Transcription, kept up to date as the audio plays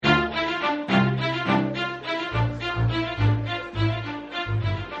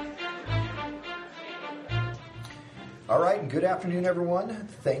right, and good afternoon, everyone.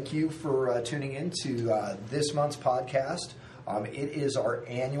 Thank you for tuning in to this month's podcast. It is our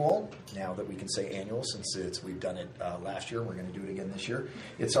annual, now that we can say annual since we've done it last year, we're going to do it again this year.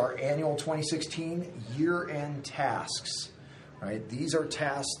 It's our annual 2016 year-end tasks. Right? These are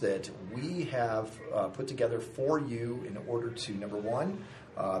tasks that we have put together for you in order to, number one,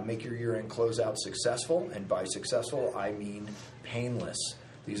 make your year-end closeout successful, and by successful, I mean painless.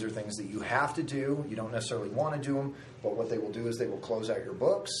 These are things that you have to do. You don't necessarily want to do them, but what they will do is they will close out your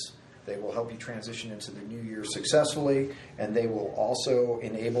books. They will help you transition into the new year successfully, and they will also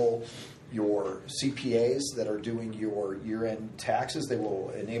enable your CPAs that are doing your year-end taxes. They will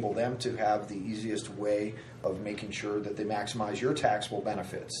enable them to have the easiest way of making sure that they maximize your taxable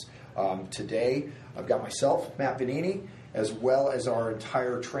benefits. Today, I've got myself, Matt Vanini, as well as our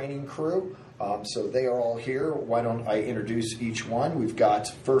entire training crew. So they are all here. Why don't I introduce each one? We've got,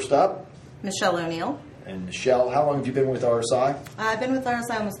 first up, Michelle O'Neill. And Michelle, how long have you been with RSI? I've been with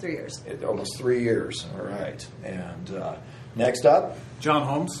RSI almost 3 years. Almost 3 years. All right. And next up, John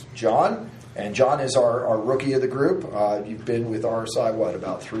Holmes. John. And John is our rookie of the group. You've been with RSI, what,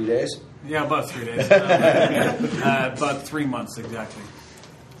 about 3 days? Yeah, about 3 days. About 3 months, exactly.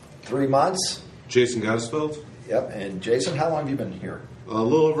 3 months. Jason Gottesfeld. Yep. And Jason, how long have you been here? A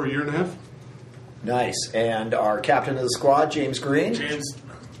little over a year and a half. Nice. And our captain of the squad, James Green.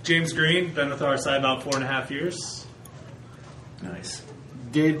 James Green, been with RSI about 4.5 years. Nice.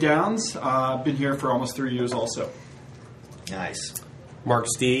 Dave Downs, been here for almost 3 years also. Nice. Mark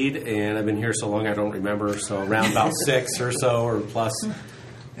Steed, and I've been here so long I don't remember, so around about 6 or so, or plus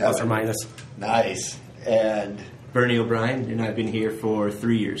or minus. Nice. And Bernie O'Brien, and I've been here for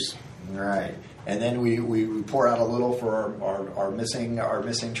 3 years. All right. And then we pour out a little for our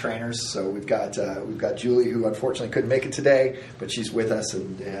missing trainers. So we've got Julie, who unfortunately couldn't make it today, but she's with us.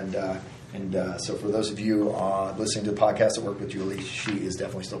 And so for those of you listening to the podcast that work with Julie, she is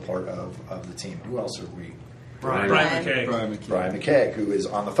definitely still part of the team. Who else are we? Brian McKay. Brian McKay, who is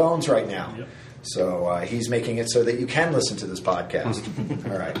on the phones right now. Yep. So he's making it so that you can listen to this podcast.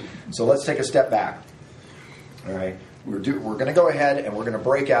 All right. So let's take a step back. All right. We're going to go ahead and we're going to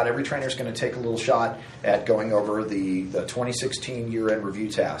break out. Every trainer is going to take a little shot at going over the 2016 year-end review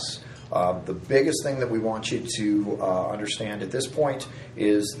tasks. The biggest thing that we want you to understand at this point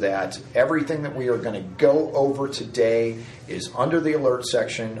is that everything that we are going to go over today is under the alert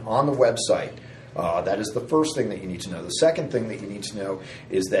section on the website. That is the first thing that you need to know. The second thing that you need to know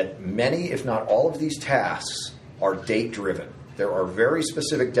is that many, if not all of these tasks are date-driven. There are very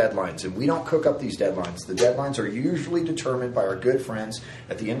specific deadlines, and we don't cook up these deadlines. The deadlines are usually determined by our good friends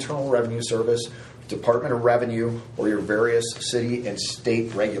at the Internal Revenue Service, Department of Revenue, or your various city and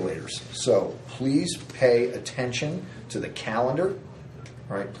state regulators. So please pay attention to the calendar.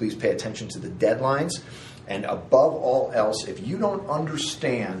 All right, please pay attention to the deadlines. And above all else, if you don't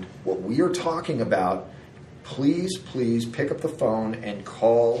understand what we are talking about, please pick up the phone and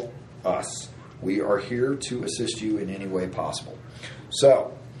call us. We are here to assist you in any way possible.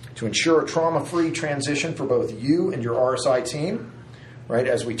 So, to ensure a trauma-free transition for both you and your RSI team, right,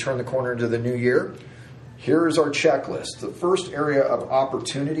 as we turn the corner into the new year, here is our checklist. The first area of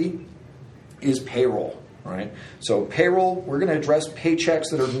opportunity is payroll, right? So payroll, we're going to address paychecks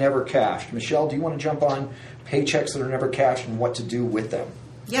that are never cashed. Michelle, do you want to jump on paychecks that are never cashed and what to do with them?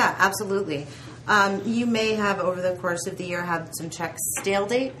 Yeah, absolutely. You may have, over the course of the year, had some checks stale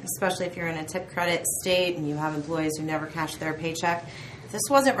date, especially if you're in a tip credit state and you have employees who never cash their paycheck. If this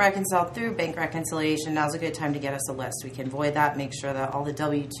wasn't reconciled through bank reconciliation, now's a good time to get us a list. We can void that, make sure that all the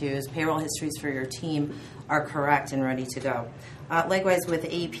W-2s, payroll histories for your team are correct and ready to go. Likewise with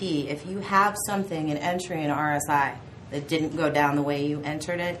AP, if you have something, an entry in RSI that didn't go down the way you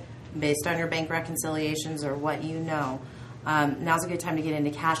entered it, based on your bank reconciliations or what you know, now's a good time to get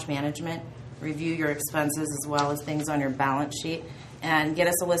into cash management, review your expenses as well as things on your balance sheet, and get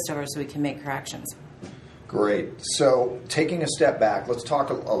us a list over so we can make corrections. Great. So taking a step back, let's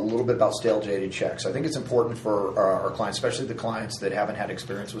talk a little bit about stale dated checks. I think it's important for our clients, especially the clients that haven't had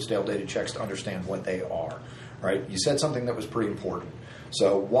experience with stale dated checks, to understand what they are. Right? You said something that was pretty important.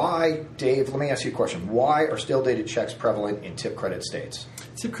 So why, Dave, let me ask you a question. Why are stale dated checks prevalent in tip credit states?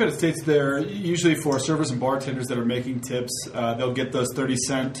 Tip credit states, they're usually for servers and bartenders that are making tips. They'll get those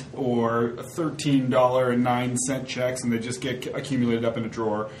 30-cent or $13.09 checks, and they just get accumulated up in a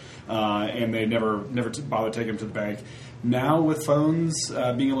drawer, and they never bother taking them to the bank. Now with phones,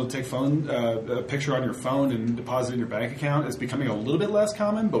 being able to take a picture on your phone and deposit it in your bank account is becoming a little bit less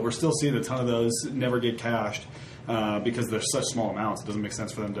common, but we're still seeing a ton of those never get cashed because they're such small amounts. It doesn't make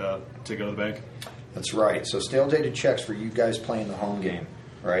sense for them to go to the bank. That's right. So stale dated checks for you guys playing the home game.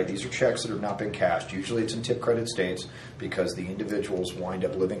 Right? These are checks that have not been cashed. Usually it's in tip credit states because the individuals wind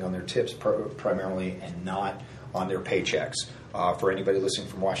up living on their tips primarily and not on their paychecks. For anybody listening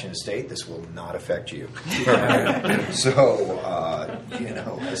from Washington State, this will not affect you. So,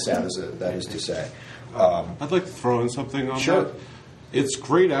 as sad as that is to say. I'd like to throw in something on Sure. that. It's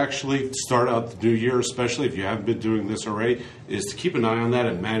great, actually, to start out the new year, especially if you haven't been doing this already, is to keep an eye on that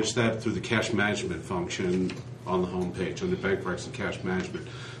and manage that through the cash management function on the home page under Bank Recs and Cash Management.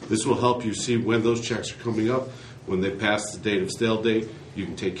 This will help you see when those checks are coming up. When they pass the date of stale date, you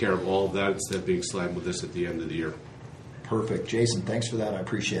can take care of all of that instead of being slammed with this at the end of the year. Perfect. Jason, thanks for that. I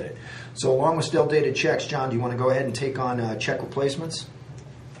appreciate it. So along with still dated checks, John, do you want to go ahead and take on check replacements?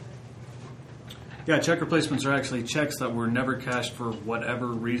 Yeah, check replacements are actually checks that were never cashed for whatever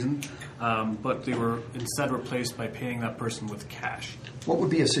reason, but they were instead replaced by paying that person with cash. What would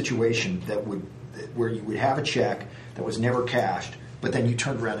be a situation where you would have a check that was never cashed, but then you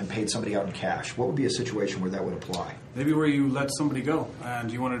turned around and paid somebody out in cash? What would be a situation where that would apply? Maybe where you let somebody go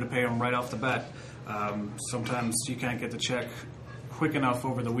and you wanted to pay them right off the bat. Sometimes you can't get the check quick enough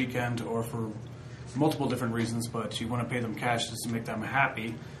over the weekend or for multiple different reasons, but you want to pay them cash just to make them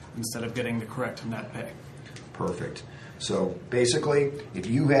happy instead of getting the correct net pay. Perfect. So basically, if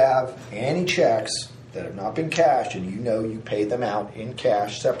you have any checks that have not been cashed and you paid them out in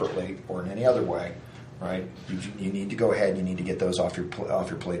cash separately or in any other way, right, you need to go ahead and you need to get those off your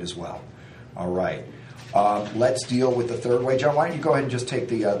plate as well. All right. Let's deal with the third way. John, why don't you go ahead and just take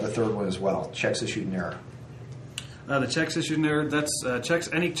the third one as well? Checks issued in error. The checks issued in error, that's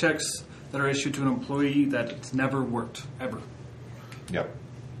any checks that are issued to an employee that it's never worked, ever. Yep.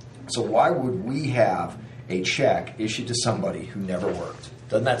 So why would we have a check issued to somebody who never worked?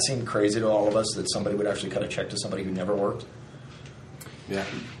 Doesn't that seem crazy to all of us that somebody would actually cut a check to somebody who never worked? Yeah,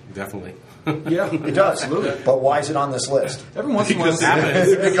 definitely. Yeah, It does. Absolutely. But why is it on this list? Every once in a while, Because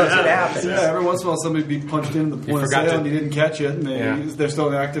it happens. Yeah, every once in a while somebody be punched in the point of forgot sale to- and you didn't catch it, and Yeah. they're still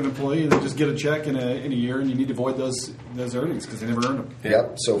an active employee, and they just get a check in a year, and you need to avoid those earnings because they never earned them.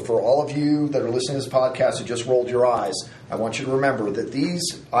 Yep. So for all of you that are listening to this podcast who just rolled your eyes, I want you to remember that these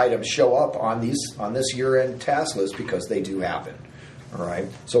items show up on this year-end task list because they do happen. All right.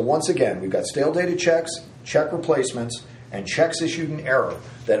 So once again, we've got stale dated checks, check replacements, and checks issued in error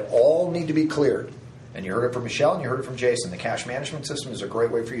that all need to be cleared. And you heard it from Michelle and you heard it from Jason. The cash management system is a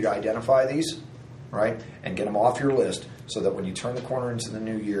great way for you to identify these, right, and get them off your list so that when you turn the corner into the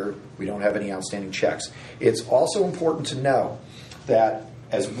new year, we don't have any outstanding checks. It's also important to know that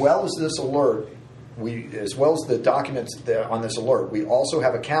as well as this alert, as well as the documents on this alert, we also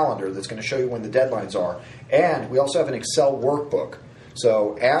have a calendar that's going to show you when the deadlines are. And we also have an Excel workbook.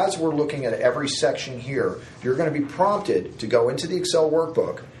 So as we're looking at every section here, you're going to be prompted to go into the Excel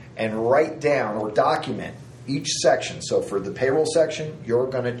workbook and write down or document each section. So for the payroll section, you're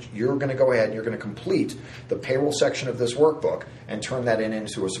going to go ahead and you're going to complete the payroll section of this workbook and turn that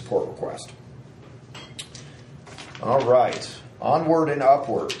into a support request. All right, onward and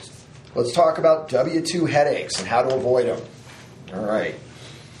upward. Let's talk about W-2 headaches and how to avoid them. All right.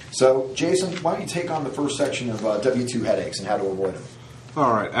 So, Jason, why don't you take on the first section of W-2 headaches and how to avoid them?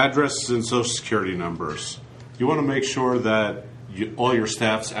 All right, addresses and social security numbers. You want to make sure that all your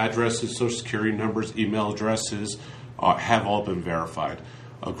staff's addresses, social security numbers, email addresses have all been verified.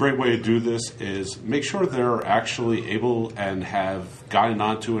 A great way to do this is make sure they're actually able and have gotten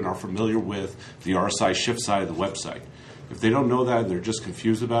onto and are familiar with the RSI shift side of the website. If they don't know that and they're just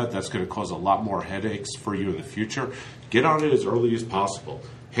confused about it, that's going to cause a lot more headaches for you in the future. Get on it as early as possible.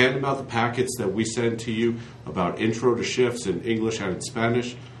 Hand them out the packets that we send to you about intro to shifts in English and in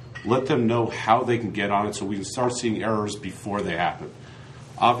Spanish. Let them know how they can get on it so we can start seeing errors before they happen.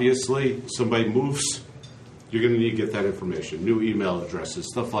 Obviously, somebody moves, you're going to need to get that information, new email addresses,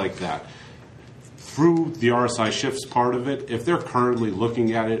 stuff like that. Through the RSI shifts part of it, if they're currently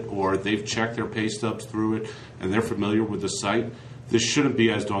looking at it or they've checked their pay stubs through it and they're familiar with the site, this shouldn't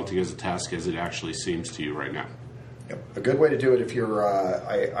be as daunting as a task as it actually seems to you right now. Yep. A good way to do it if you're,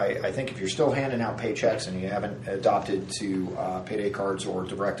 I think if you're still handing out paychecks and you haven't adopted to payday cards or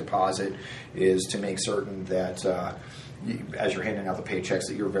direct deposit, is to make certain that as you're handing out the paychecks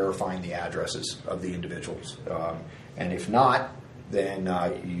that you're verifying the addresses of the individuals. And if not, then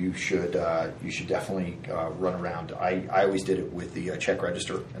you should definitely run around. I always did it with the check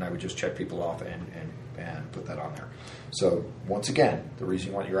register, and I would just check people off and put that on there. So once again, the reason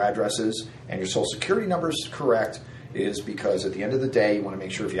you want your addresses and your social security numbers correct is because at the end of the day, you want to make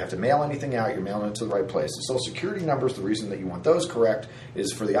sure if you have to mail anything out, you're mailing it to the right place. The social security numbers, the reason that you want those correct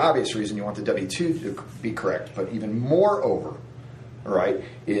is for the obvious reason you want the W-2 to be correct. But even moreover, all right,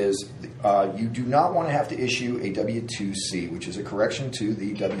 is you do not want to have to issue a W-2C, which is a correction to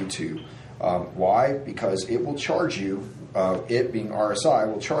the W-2. Why? Because it will charge you, it being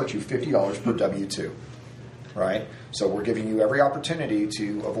RSI, will charge you $50 per W-2, right? So we're giving you every opportunity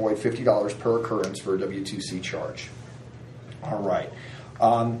to avoid $50 per occurrence for a W-2C charge. All right.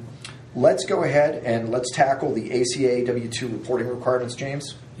 Let's go ahead and let's tackle the ACA W-2 reporting requirements,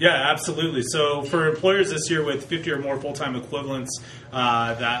 James. Yeah, absolutely. So for employers this year with 50 or more full-time equivalents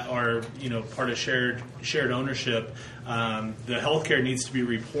that are, part of shared ownership, the healthcare needs to be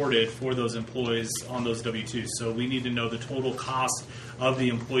reported for those employees on those W-2s. So we need to know the total cost of the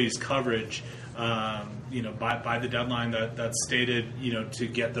employee's coverage, by the deadline that's stated, to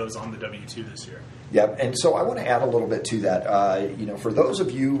get those on the W-2 this year. Yep, and so I want to add a little bit to that. For those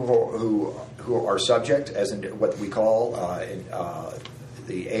of you who are subject, as in what we call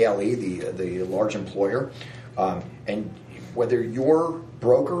the ALE, the large employer, and whether your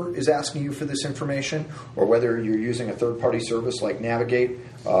broker is asking you for this information or whether you're using a third-party service like Navigate,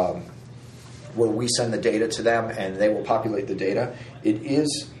 where we send the data to them and they will populate the data, it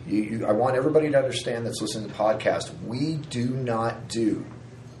is. I want everybody to understand that's listening to the podcast. We do not do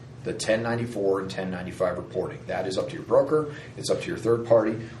the 1094 and 1095 reporting. That is up to your broker. It's up to your third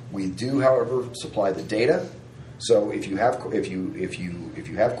party. We do, however, supply the data. So if you have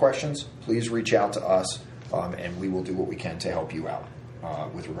questions, please reach out to us, and we will do what we can to help you out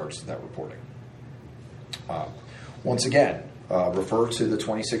with regards to that reporting. Once again, refer to the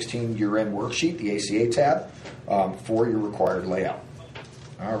 2016 year-end worksheet, the ACA tab, for your required layout.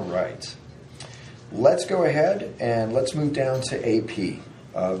 All right. Let's go ahead and let's move down to AP.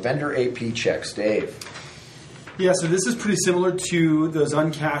 Vendor AP checks. Dave. Yeah, so this is pretty similar to those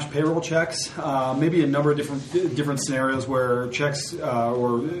uncashed payroll checks. Maybe a number of different scenarios where checks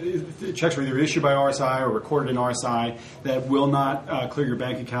are either issued by RSI or recorded in RSI that will not clear your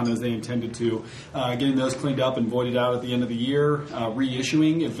bank account as they intended to. Getting those cleaned up and voided out at the end of the year.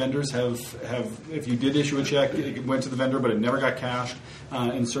 Reissuing if vendors if you did issue a check, it went to the vendor but it never got cashed.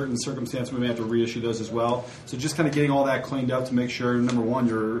 In certain circumstances, we may have to reissue those as well. So just kind of getting all that cleaned up to make sure, number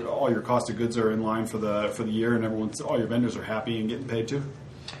one, all your cost of goods are in line for the year, and all your vendors are happy and getting paid too.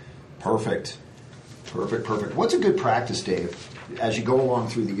 Perfect. What's a good practice, Dave, as you go along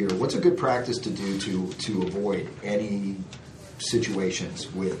through the year? What's a good practice to do to avoid any situations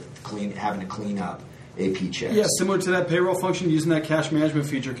with having to clean up AP checks? Yeah, similar to that payroll function, using that cash management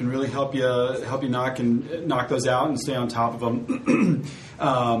feature can really help you knock those out and stay on top of them.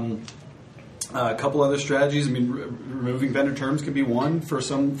 A couple other strategies. Removing vendor terms can be one for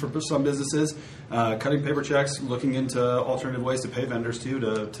some businesses. Cutting paper checks, looking into alternative ways to pay vendors too,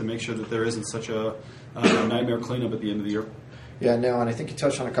 to make sure that there isn't such a nightmare cleanup at the end of the year. Yeah, no, and I think you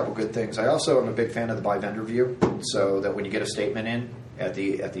touched on a couple good things. I also am a big fan of the by vendor view, so that when you get a statement in at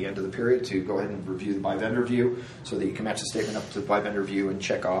the end of the period, to go ahead and review the by vendor view, so that you can match the statement up to the by vendor view and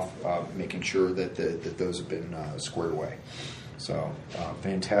check off, making sure that those have been squared away. So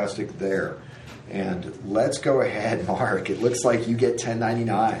fantastic there. And let's go ahead, Mark. It looks like you get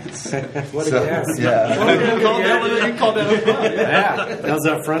 1099s. What a guess. Yeah. You called that up front. Yeah, that was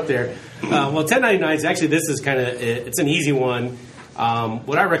up front there. Well, 1099s, actually, this is it's an easy one.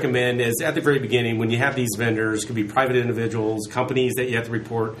 What I recommend is at the very beginning, when you have these vendors, could be private individuals, companies that you have to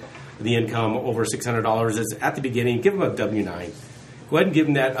report the income over $600, is at the beginning, give them a W-9. Go ahead and give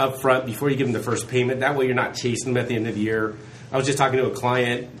them that up front before you give them the first payment. That way you're not chasing them at the end of the year. I was just talking to a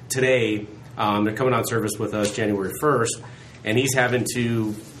client today. They're coming on service with us January 1st, and he's having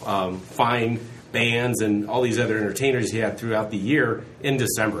to find bands and all these other entertainers he had throughout the year in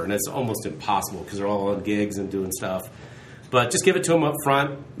December, and it's almost impossible because they're all on gigs and doing stuff. But just give it to them up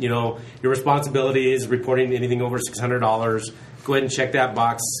front. Your responsibility is reporting anything over $600. Go ahead and check that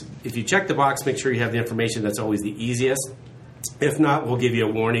box. If you check the box, make sure you have the information. That's always the easiest. If not, we'll give you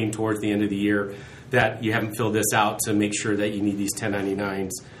a warning towards the end of the year that you haven't filled this out to make sure that you need these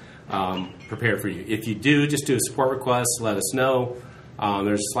 1099s prepared for you. If you do, just do a support request. Let us know.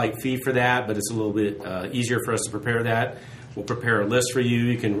 There's a slight fee for that, but it's a little bit easier for us to prepare that. We'll prepare a list for you.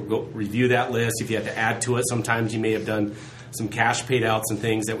 You can go review that list. If you have to add to it, sometimes you may have done some cash paid outs and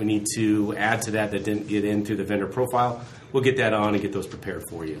things that we need to add to that didn't get in through the vendor profile. We'll get that on and get those prepared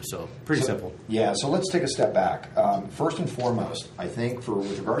for you. So pretty simple. Yeah, so let's take a step back. First and foremost, I think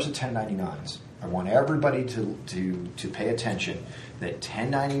with regards to 1099s, I want everybody to pay attention that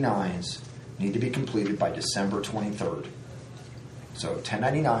 1099s need to be completed by December 23rd. So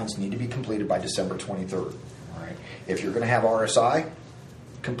 1099s need to be completed by December 23rd. All right. If you're going to have RSI,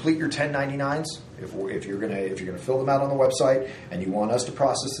 complete your 1099s. If you're going to fill them out on the website and you want us to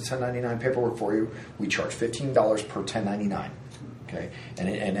process the 1099 paperwork for you, we charge $15 per 1099. Okay,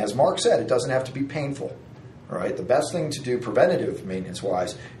 and as Mark said, it doesn't have to be painful. All right, the best thing to do preventative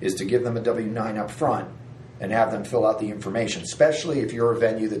maintenance-wise is to give them a W-9 up front and have them fill out the information, especially if you're a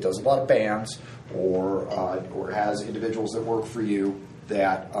venue that does a lot of bands or has individuals that work for you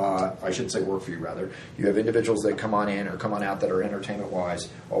that, I shouldn't say work for you, rather. You have individuals that come on in or come on out that are entertainment-wise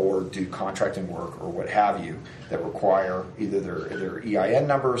or do contracting work or what have you that require either their EIN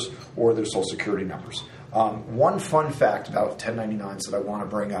numbers or their Social Security numbers. One fun fact about 1099s that I want to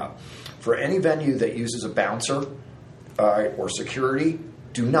bring up. For any venue that uses a bouncer or security,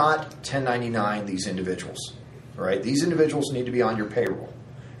 do not 1099 these individuals. All right? These individuals need to be on your payroll.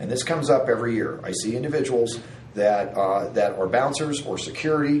 And this comes up every year. I see individuals that are bouncers or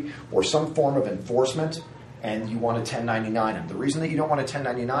security or some form of enforcement, and you want to 1099 them. The reason that you don't want to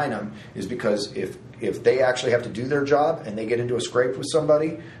 1099 them is because if they actually have to do their job and they get into a scrape with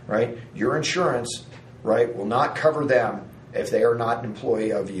somebody, right, your insurance, right, will not cover them if they are not an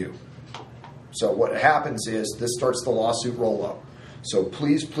employee of you. So what happens is this starts the lawsuit roll-up. So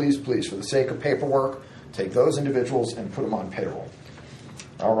please, please, please, for the sake of paperwork, take those individuals and put them on payroll.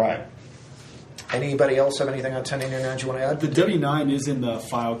 All right. Anybody else have anything on 1099s you want to add? The W-9 is in the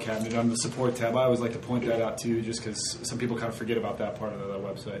file cabinet on the support tab. I always like to point that out too, just because some people kind of forget about that part of the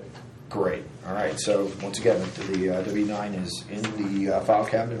website. Great. All right. So once again, the W-9 is in the file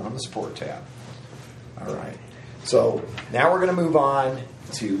cabinet on the support tab. All right. So now we're going to move on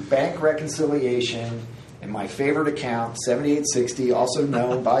to bank reconciliation and my favorite account, 7860, also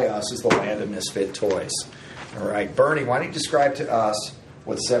known by us as the Land of Misfit Toys. All right. Bernie, why don't you describe to us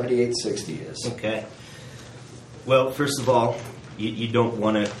what 7860 is? Okay. Well, first of all, you don't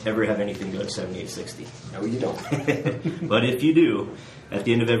want to ever have anything go to 7860. No, you don't. But if you do, at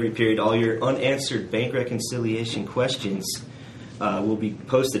the end of every period, all your unanswered bank reconciliation questions will be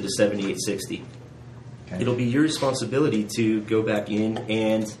posted to 7860. Okay. It'll be your responsibility to go back in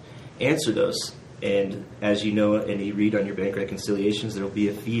and answer those. And as you know, and you read on your bank reconciliations, there will be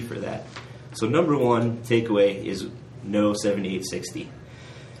a fee for that. So number one takeaway is no 7860.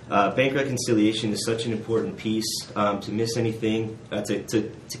 Bank reconciliation is such an important piece to miss anything,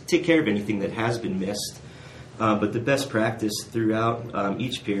 to take care of anything that has been missed. But the best practice throughout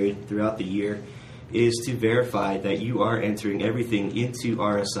each period, throughout the year, is to verify that you are entering everything into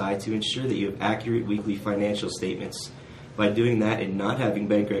RSI to ensure that you have accurate weekly financial statements. By doing that and not having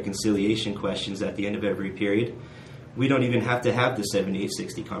bank reconciliation questions at the end of every period, we don't even have to have the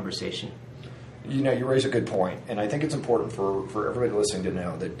 7860 conversation. You know, you raise a good point, and I think it's important for everybody listening to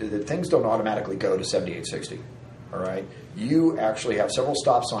know that things don't automatically go to 7860. All right? You actually have several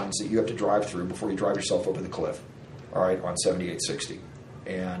stop signs that you have to drive through before you drive yourself over the cliff, all right, on 7860.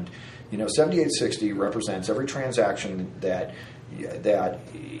 And, you know, 7860 represents every transaction that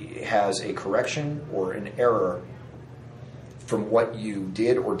has a correction or an error from what you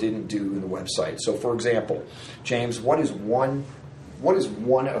did or didn't do in the website. So, for example, James, what is one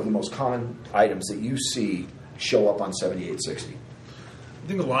of the most common items that you see show up on 7860? I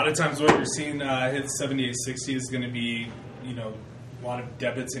think a lot of times what you're seeing hit 7860 is going to be, you know, a lot of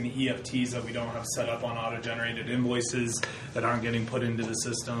debits and EFTs that we don't have set up on auto-generated invoices that aren't getting put into the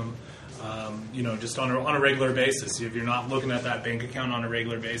system. You know, just on a regular basis. If you're not looking at that bank account on a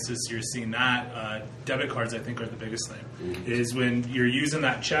regular basis, you're seeing that. Debit cards, I think, are the biggest thing. Mm-hmm. Is when you're using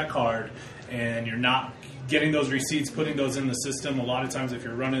that check card and you're not getting those receipts, putting those in the system. A lot of times if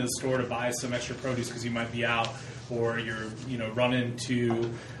you're running to the store to buy some extra produce because you might be out, or you're, you know, running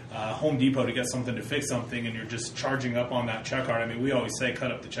to Home Depot to get something to fix something and you're just charging up on that check card. I mean, we always say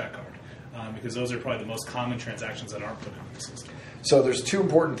cut up the check card because those are probably the most common transactions that aren't put in the system. So there's two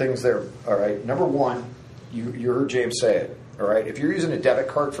important things there, all right? Number one, you heard James say it, all right? If you're using a debit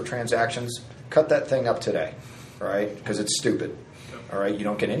card for transactions, cut that thing up today, all right? Because it's stupid, all right? You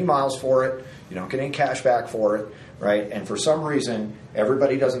don't get any miles for it. You don't get any cash back for it, right? And for some reason,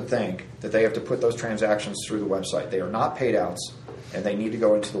 everybody doesn't think that they have to put those transactions through the website. They are not paid outs, and they need to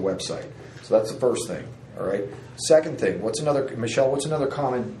go into the website. So that's the first thing, all right? Second thing, Michelle, what's another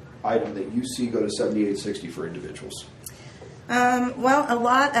common item that you see go to 7860 for individuals? Well, a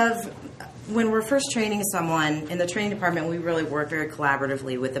lot of when we're first training someone in the training department, we really work very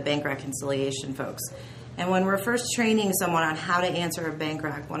collaboratively with the bank reconciliation folks. And when we're first training someone on how to answer a bank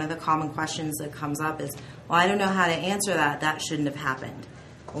rec, one of the common questions that comes up is, well, I don't know how to answer that. That shouldn't have happened.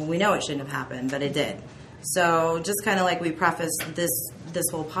 Well, we know it shouldn't have happened, but it did. So just kind of like we prefaced this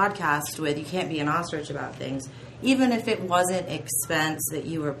whole podcast with, you can't be an ostrich about things. Even if it wasn't expense that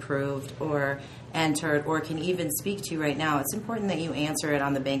you approved or entered or can even speak to right now, it's important that you answer it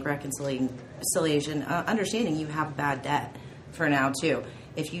on the bank reconciliation, understanding you have bad debt for now too.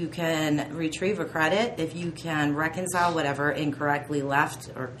 If you can retrieve a credit, if you can reconcile whatever incorrectly left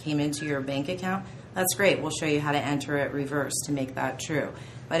or came into your bank account, that's great. We'll show you how to enter it reverse to make that true.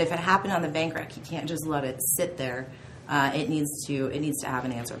 But if it happened on the bank rec, you can't just let it sit there. It needs to have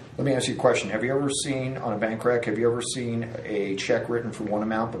an answer. Let me ask you a question. Have you ever seen, on a bank rec, have you ever seen a check written for one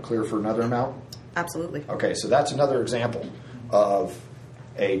amount but clear for another amount? Absolutely. Okay, so that's another example of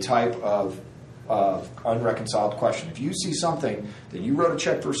a type of unreconciled question. If you see something that you wrote a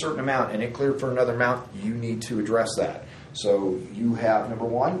check for a certain amount and it cleared for another amount, you need to address that. So you have, number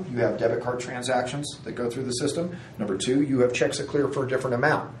one, you have debit card transactions that go through the system. Number two, you have checks that clear for a different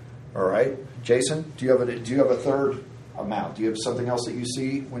amount. All right, Jason, do you have a third amount? Do you have something else that you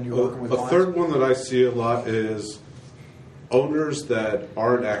see when you're working with a clients? third one that I see a lot is owners that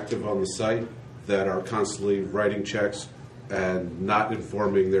aren't active on the site, that are constantly writing checks and not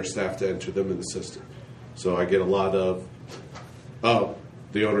informing their staff to enter them in the system. So I get a lot of, oh,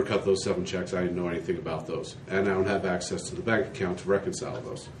 the owner cut those 7 checks. I didn't know anything about those. And I don't have access to the bank account to reconcile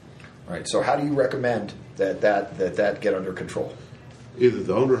those. All right, so how do you recommend that get under control? Either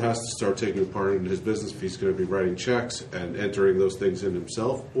the owner has to start taking part in his business if he's going to be writing checks and entering those things in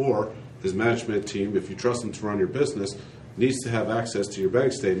himself, or his management team, if you trust him to run your business, needs to have access to your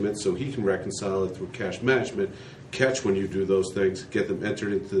bank statement so he can reconcile it through cash management, catch when you do those things, get them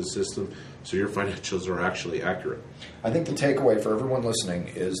entered into the system so your financials are actually accurate. I think the takeaway for everyone listening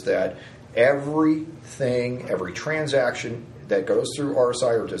is that everything, every transaction that goes through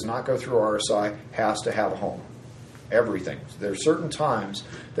RSI or does not go through RSI has to have a home. Everything. There are certain times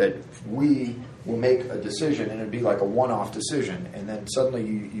that we will make a decision and it'd be like a one-off decision, and then suddenly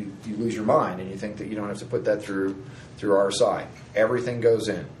you lose your mind and you think that you don't have to put that through RSI. Everything goes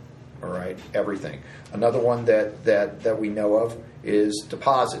in. All right, everything. Another one that we know of is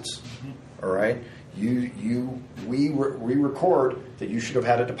deposits. All right, we record that you should have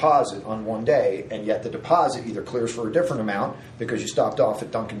had a deposit on one day, and yet the deposit either clears for a different amount because you stopped off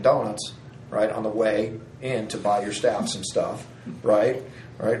at Dunkin' Donuts, right, on the way in to buy your staff some stuff, right,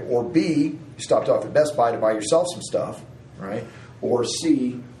 or B, you stopped off at Best Buy to buy yourself some stuff, right, or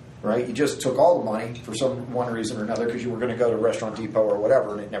C, right, you just took all the money for one reason or another because you were going to go to Restaurant Depot or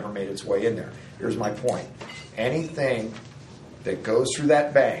whatever, and it never made its way in there. Here's my point. Anything that goes through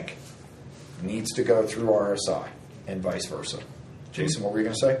that bank needs to go through RSI and vice versa. Jason, what were you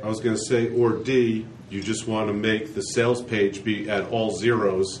going to say? I was going to say, or D, you just want to make the sales page be at all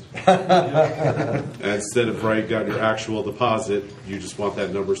zeros. And instead of writing down your actual deposit, you just want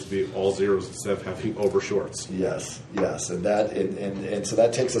that numbers to be all zeros instead of having overshorts. Yes, and so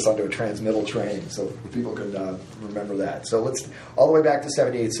that takes us onto a transmittal training, so people can remember that. So let's all the way back to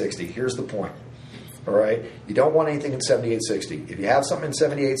 7860. Here's the point. All right, you don't want anything in 7860. If you have something in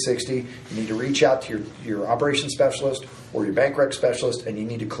 7860, you need to reach out to your operations specialist or your bank rec specialist, and you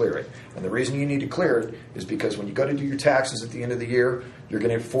need to clear it. And the reason you need to clear it is because when you go to do your taxes at the end of the year, you're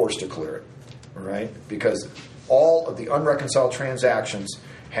going to be forced to clear it. All right, because all of the unreconciled transactions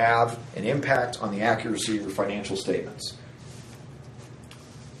have an impact on the accuracy of your financial statements.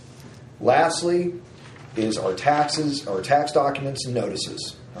 Lastly is our taxes, our tax documents and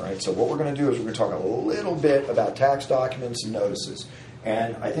notices. All right, so what we're going to do is we're going to talk a little bit about tax documents and notices.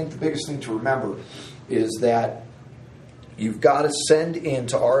 And I think the biggest thing to remember is that you've got to send in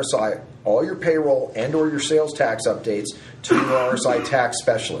to RSI all your payroll and or your sales tax updates to your RSI tax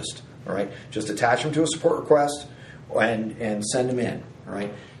specialist. All right, just attach them to a support request and send them in. All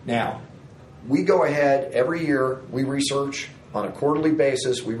right, now we go ahead every year, we research on a quarterly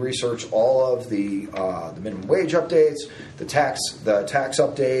basis. We research all of the minimum wage updates, the tax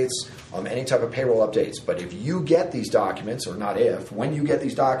updates, any type of payroll updates. But if you get these documents, or not if, when you get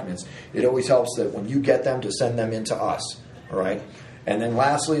these documents, it always helps that when you get them to send them in to us. All right. And then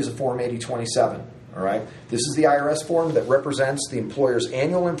lastly is a Form 8027. All right. This is the IRS form that represents the employer's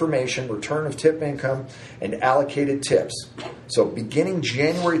annual information, return of tip income, and allocated tips. So beginning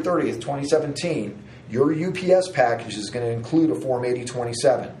January 30th, 2017. Your UPS package is going to include a Form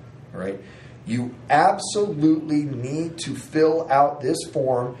 8027, all right? You absolutely need to fill out this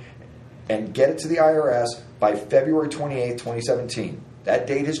form and get it to the IRS by February 28th, 2017. That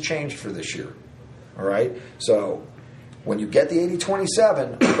date has changed for this year, all right? So when you get the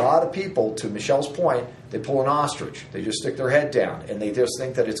 8027, a lot of people, to Michelle's point, they pull an ostrich. They just stick their head down, and they just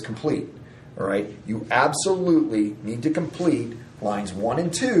think that it's complete, all right? You absolutely need to complete lines 1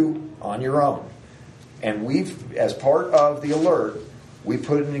 and 2 on your own. And we've, as part of the alert, we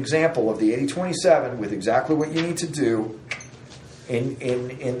put an example of the 8027 with exactly what you need to do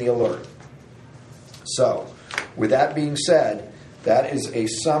in the alert. So, with that being said, that is a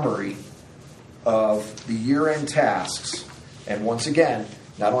summary of the year-end tasks. And once again,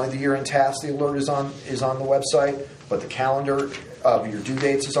 not only the year-end task, the alert is on the website, but the calendar of your due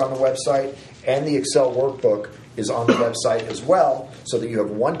dates is on the website, and the Excel workbook is on the website as well, so that you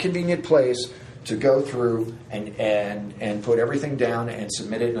have one convenient place to go through and put everything down and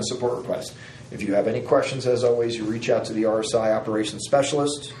submit it in a support request. If you have any questions, as always, you reach out to the RSI operations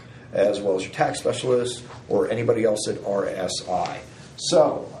specialist, as well as your tax specialist, or anybody else at RSI.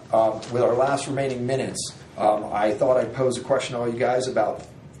 So, with our last remaining minutes, I thought I'd pose a question to all you guys about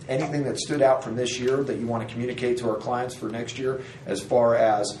anything that stood out from this year that you want to communicate to our clients for next year, as far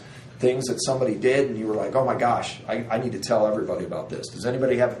as things that somebody did and you were like, oh my gosh, I need to tell everybody about this. Does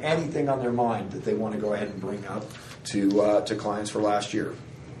anybody have anything on their mind that they want to go ahead and bring up to clients for last year?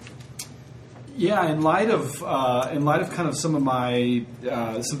 Yeah, in light of kind of some of my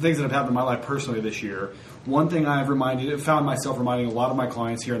some things that have happened in my life personally this year, one thing I've found myself reminding a lot of my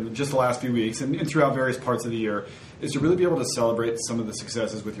clients here in just the last few weeks and throughout various parts of the year is to really be able to celebrate some of the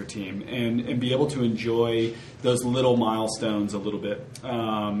successes with your team and be able to enjoy those little milestones a little bit.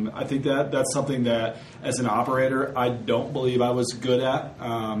 I think that's something that, as an operator, I don't believe I was good at,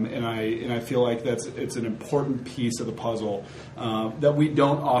 and I feel like it's an important piece of the puzzle that we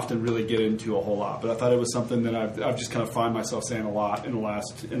don't often really get into a whole lot. But I thought it was something that I've just kind of find myself saying a lot in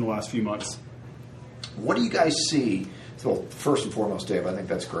the last few months. What do you guys see? Well, first and foremost, Dave, I think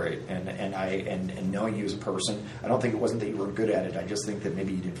that's great, and knowing you as a person, I don't think it wasn't that you were good at it. I just think that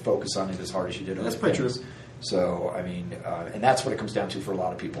maybe you didn't focus on it as hard as you did on That's other pretty things. true. So, I mean, and that's what it comes down to for a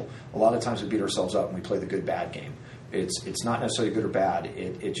lot of people. A lot of times we beat ourselves up and we play the good-bad game. It's not necessarily good or bad.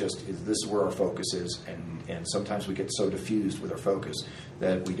 It just is, this is where our focus is, and sometimes we get so diffused with our focus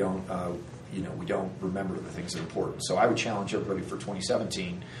that we don't. We don't remember the things that are important. So I would challenge everybody for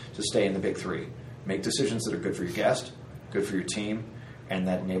 2017 to stay in the big three. Make decisions that are good for your guest, good for your team, and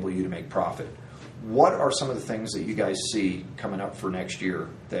that enable you to make profit. What are some of the things that you guys see coming up for next year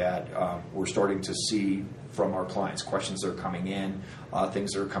that we're starting to see from our clients? Questions that are coming in,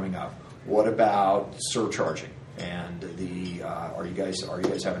 things that are coming up. What about surcharging? And are you guys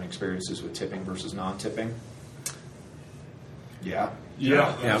having experiences with tipping versus non-tipping? Yeah.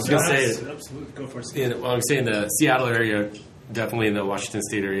 Yeah, I was going to say, absolutely, go for it. I was saying the Seattle area, definitely in the Washington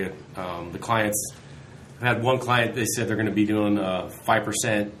State area, the clients. I had one client. They said they're going to be doing a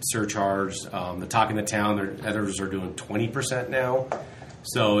 5% surcharge. The Talk in the Town, their editors are doing 20% now.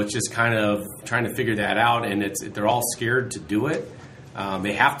 So it's just kind of trying to figure that out, and they're all scared to do it.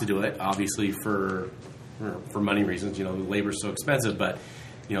 They have to do it, obviously, for money reasons. The labor's so expensive, but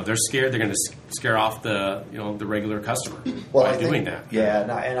they're scared. They're going to scare off the regular customer by doing that. Yeah,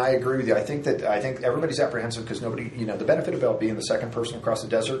 and I agree with you. I think everybody's apprehensive because nobody. The benefit about being the second person across the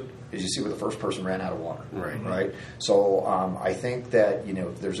desert is you see where the first person ran out of water. Right. So I think that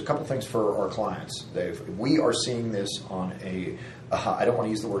there's a couple things for our clients. We are seeing this on a I don't want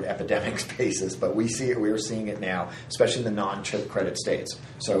to use the word epidemic basis, but we are seeing it now, especially in the non-chip credit states.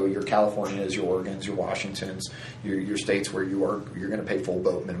 So your Californias, your Oregons, your Washingtons, your states where you're going to pay full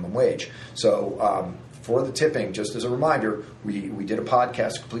boat minimum wage. So for the tipping, just as a reminder, we did a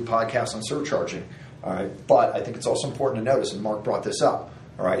complete podcast on surcharging. All right, but I think it's also important to notice, and Mark brought this up.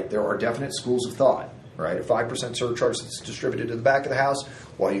 All right, there are definite schools of thought. Right, a 5% surcharge that's distributed to the back of the house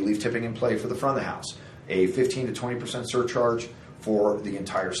while you leave tipping in play for the front of the house. A 15 to 20% surcharge for the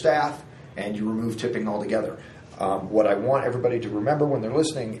entire staff, and you remove tipping altogether. What I want everybody to remember when they're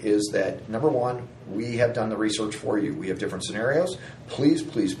listening is that, number one, we have done the research for you. We have different scenarios. Please,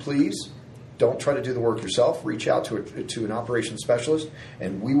 please, please don't try to do the work yourself. Reach out to an operations specialist,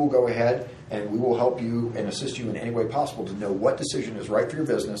 and we will go ahead and we will help you and assist you in any way possible to know what decision is right for your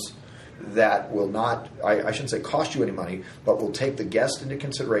business that will not, I shouldn't say cost you any money, but will take the guest into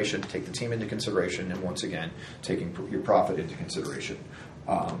consideration, take the team into consideration, and once again, taking your profit into consideration.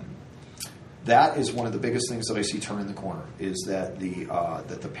 That is one of the biggest things that I see turning the corner, is that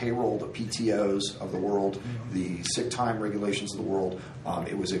the payroll, the PTOs of the world, the sick time regulations of the world,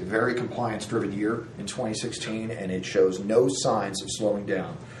 it was a very compliance-driven year in 2016, and it shows no signs of slowing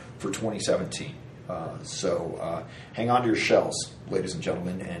down for 2017. So hang on to your shells, ladies and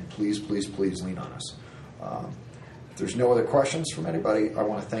gentlemen, and please, please, please lean on us. If there's no other questions from anybody, I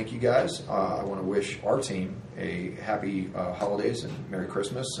want to thank you guys. I want to wish our team a happy holidays and Merry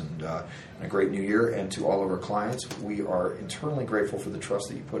Christmas and a great New Year. And to all of our clients, we are eternally grateful for the trust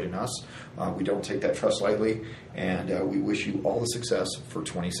that you put in us. We don't take that trust lightly, and we wish you all the success for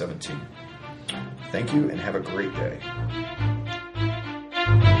 2017. Thank you, and have a great day.